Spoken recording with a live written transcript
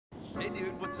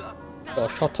dude, what's up? Oh,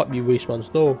 shut up, you waste man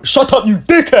store. Shut up, you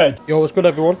dickhead! Yo, what's good,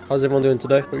 everyone? How's everyone doing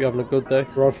today? Hope you're having a good day.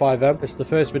 We're on FiveM. It's the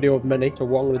first video of many. So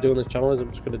what I'm going to do on this channel is I'm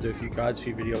just going to do a few guides, a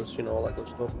few videos, you know, all that good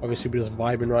stuff. Obviously, we're just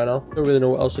vibing right now. Don't really know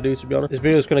what else to do, to be honest. This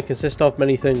video is going to consist of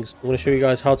many things. I'm going to show you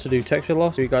guys how to do texture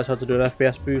loss, show you guys how to do an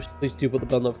FPS boost. Please do put the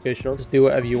bell notification on. Just do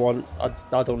whatever you want.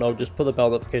 I don't know. Just put the bell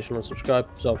notification on and subscribe.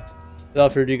 So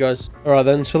without further ado, guys. Alright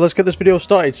then, so let's get this video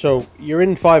started. So you're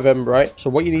in FiveM, right? So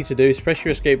what you need to do is press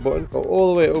your escape button, go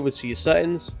all the way over to your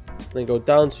settings, and then go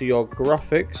down to your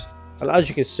graphics. And as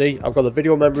you can see, I've got the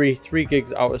video memory 3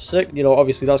 gigs out of 6. You know,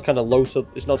 obviously that's kind of low, so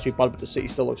it's not too bad, but the city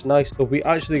still looks nice. So if we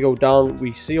actually go down,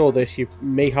 we see all this. You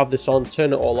may have this on,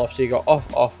 turn it all off. So you got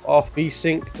off, off, off,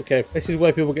 VSync. Okay, this is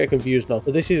where people get confused now. So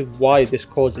this is why this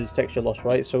causes texture loss,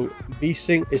 right? So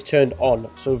VSync is turned on.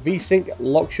 So VSync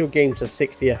locks your game to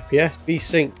 60 FPS.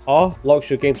 VSync off locks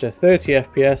your game to 30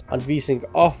 FPS. And VSync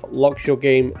off locks your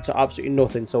game to absolutely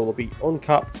nothing. So it'll be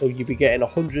uncapped. So you'll be getting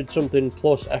 100 something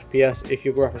plus FPS if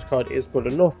your graphics card is good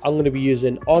enough. I'm going to be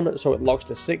using on, so it locks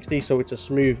to 60, so it's a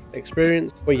smooth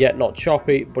experience, but yet not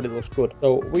choppy, but it looks good.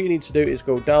 So what you need to do is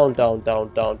go down, down,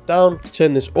 down, down, down,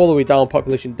 turn this all the way down,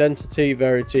 population density,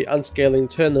 variety, and scaling,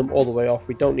 turn them all the way off.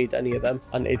 We don't need any of them,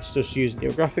 and it's just using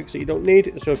your graphics that you don't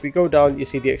need. So if we go down, you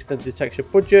see the extended texture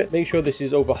budget. Make sure this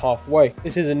is over halfway.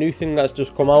 This is a new thing that's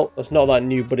just come out. It's not that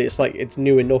new, but it's like it's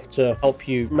new enough to help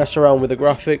you mess around with the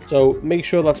graphic. So make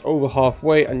sure that's over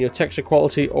halfway, and your texture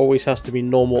quality always has to be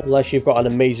normal unless you've got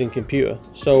an amazing computer.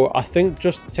 So I think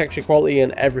just the texture quality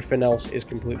and everything else is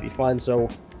completely fine. So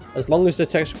as long as the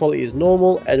texture quality is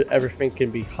normal, everything can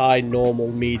be high,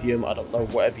 normal, medium, I don't know,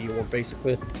 whatever you want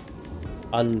basically.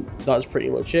 And that's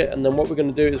pretty much it. And then what we're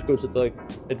going to do is go to the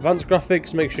advanced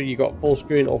graphics, make sure you got full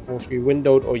screen or full screen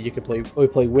windowed, or you can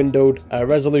play windowed.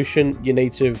 Resolution, your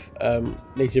native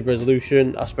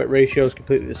resolution. Aspect ratio is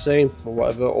completely the same, or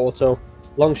whatever. Auto.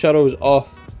 Long shadows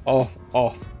off, off,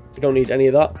 off. We don't need any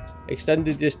of that.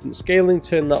 Extended distance scaling,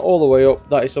 turn that all the way up.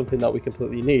 That is something that we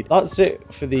completely need. That's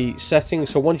it for the settings.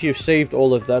 So once you've saved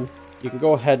all of them, you can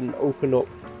go ahead and open up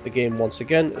the game once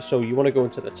again. So you want to go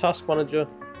into the task manager,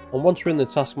 and once you're in the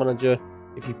task manager,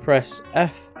 if you press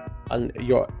F, and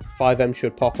your FiveM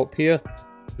should pop up here.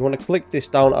 You want to click this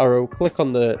down arrow, click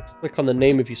on the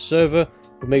name of your server,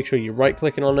 but make sure you're right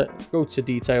clicking on it. Go to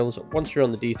details. Once you're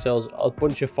on the details, a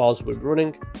bunch of files will be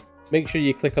running. Make sure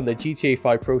you click on the GTA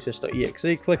 5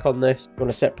 process.exe, click on this. You want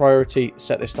to set priority,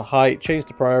 set this to high, change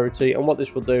the priority, and what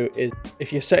this will do is,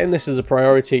 if you're setting this as a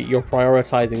priority, you're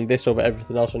prioritizing this over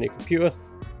everything else on your computer.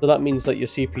 So that means that your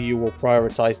CPU will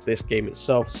prioritize this game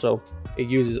itself, so it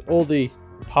uses all the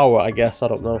power, I guess, I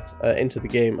don't know, into the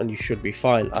game, and you should be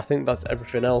fine. I think that's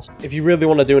everything else. If you really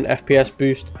want to do an FPS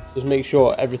boost, just make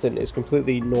sure everything is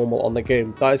completely normal on the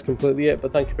game. That is completely it,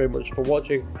 but thank you very much for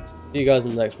watching. See you guys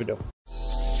in the next video.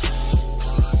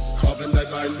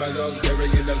 Myself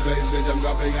staring in the space, bitch, I'm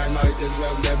dropping, I might as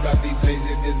well never be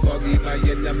pleasing this buggy. My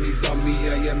enemies want me,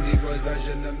 I am the worst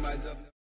version of myself.